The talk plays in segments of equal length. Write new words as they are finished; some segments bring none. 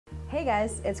Hey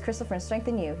guys, it's Crystal from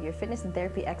Strengthen You, your fitness and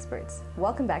therapy experts.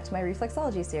 Welcome back to my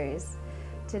Reflexology series.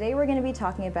 Today we're going to be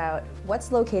talking about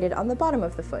what's located on the bottom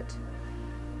of the foot.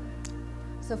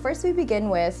 So first we begin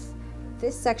with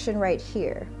this section right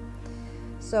here.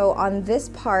 So on this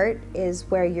part is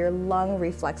where your lung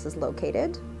reflex is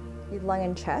located, your lung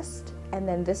and chest, and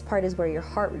then this part is where your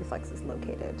heart reflex is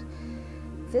located.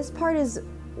 This part is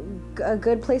a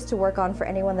good place to work on for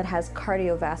anyone that has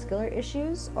cardiovascular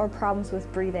issues or problems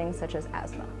with breathing such as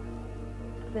asthma.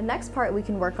 The next part we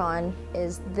can work on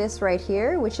is this right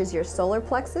here, which is your solar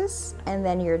plexus and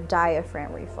then your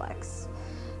diaphragm reflex.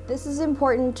 This is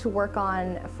important to work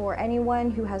on for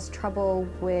anyone who has trouble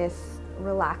with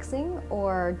relaxing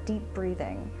or deep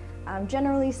breathing.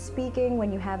 Generally speaking,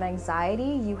 when you have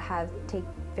anxiety, you take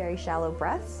very shallow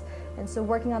breaths. And so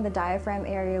working on the diaphragm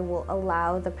area will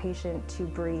allow the patient to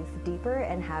breathe deeper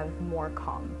and have more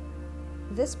calm.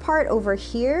 This part over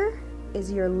here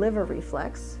is your liver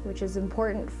reflex, which is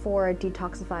important for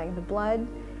detoxifying the blood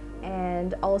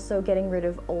and also getting rid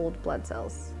of old blood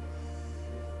cells.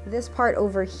 This part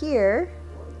over here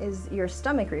is your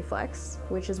stomach reflex,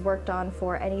 which is worked on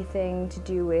for anything to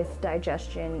do with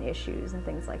digestion issues and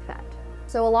things like that.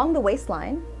 So along the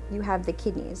waistline, you have the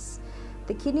kidneys.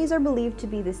 The kidneys are believed to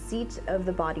be the seat of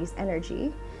the body's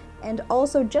energy, and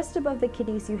also just above the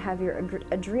kidneys you have your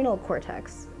adrenal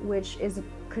cortex, which is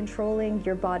controlling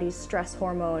your body's stress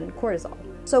hormone cortisol.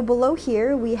 So below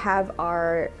here we have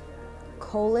our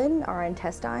colon, our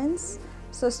intestines.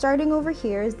 So starting over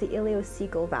here is the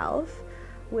ileocecal valve,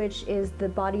 which is the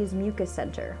body's mucus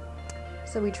center.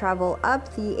 So we travel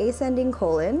up the ascending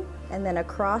colon and then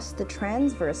across the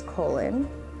transverse colon,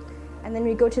 and then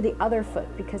we go to the other foot,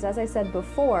 because as I said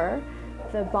before,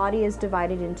 the body is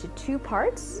divided into two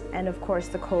parts, and of course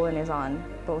the colon is on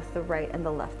both the right and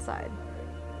the left side.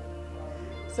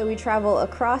 So we travel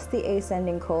across the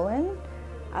ascending colon,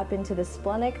 up into the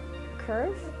splenic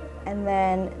curve, and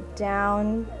then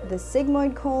down the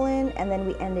sigmoid colon, and then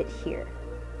we end it here.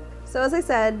 So as I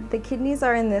said, the kidneys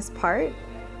are in this part,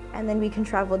 and then we can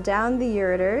travel down the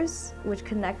ureters, which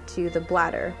connect to the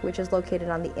bladder, which is located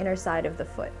on the inner side of the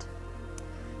foot.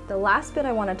 The last bit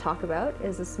I want to talk about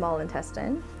is the small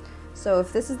intestine. So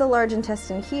if this is the large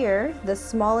intestine here, the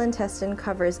small intestine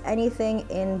covers anything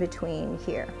in between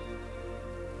here.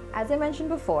 As I mentioned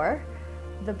before,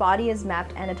 the body is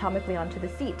mapped anatomically onto the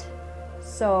feet.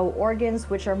 So organs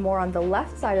which are more on the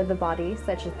left side of the body,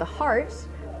 such as the heart,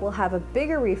 will have a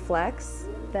bigger reflex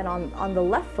than on the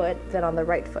left foot than on the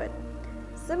right foot.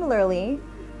 Similarly,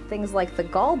 things like the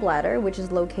gallbladder, which is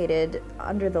located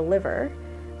under the liver,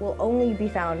 will only be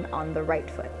found on the right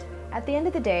foot. At the end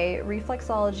of the day,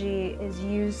 reflexology is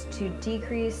used to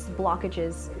decrease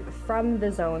blockages from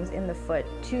the zones in the foot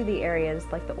to the areas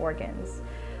like the organs.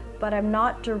 But I'm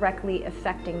not directly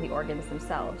affecting the organs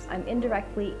themselves. I'm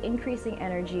indirectly increasing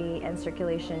energy and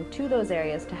circulation to those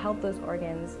areas to help those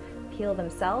organs heal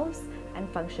themselves and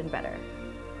function better.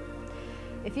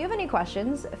 If you have any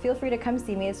questions, feel free to come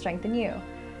see me at Strengthen You.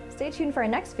 Stay tuned for our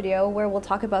next video where we'll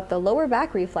talk about the lower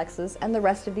back reflexes and the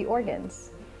rest of the organs.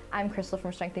 I'm Crystal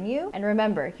from Strengthen You, and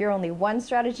remember, you're only one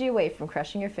strategy away from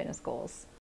crushing your fitness goals.